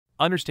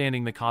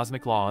understanding the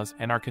cosmic laws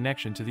and our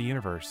connection to the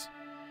universe.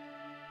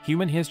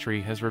 Human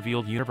history has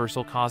revealed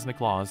universal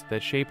cosmic laws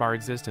that shape our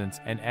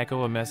existence and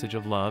echo a message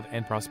of love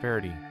and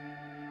prosperity.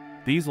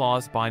 These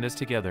laws bind us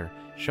together,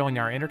 showing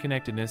our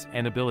interconnectedness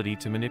and ability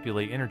to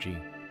manipulate energy.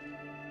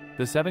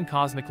 The 7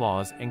 cosmic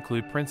laws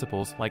include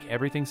principles like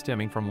everything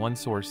stemming from one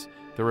source,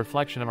 the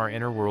reflection of our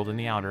inner world in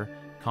the outer,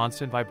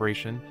 constant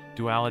vibration,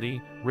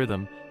 duality,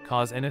 rhythm,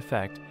 cause and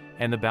effect,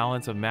 and the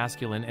balance of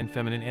masculine and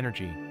feminine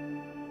energy.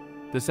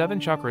 The 7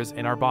 chakras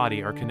in our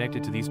body are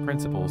connected to these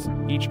principles,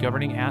 each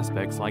governing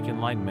aspects like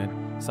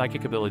enlightenment,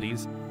 psychic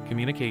abilities,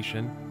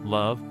 communication,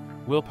 love,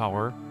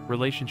 willpower,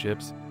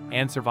 relationships,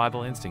 and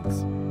survival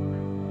instincts.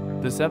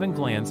 The 7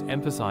 glands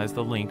emphasize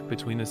the link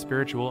between the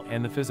spiritual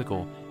and the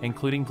physical,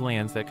 including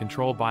glands that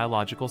control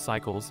biological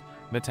cycles,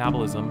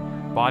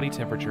 metabolism, body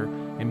temperature,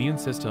 immune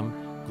system,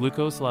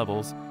 glucose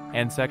levels,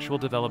 and sexual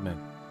development.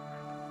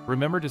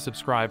 Remember to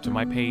subscribe to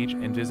my page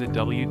and visit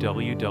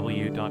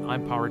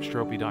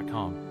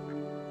www.impoweredstropy.com.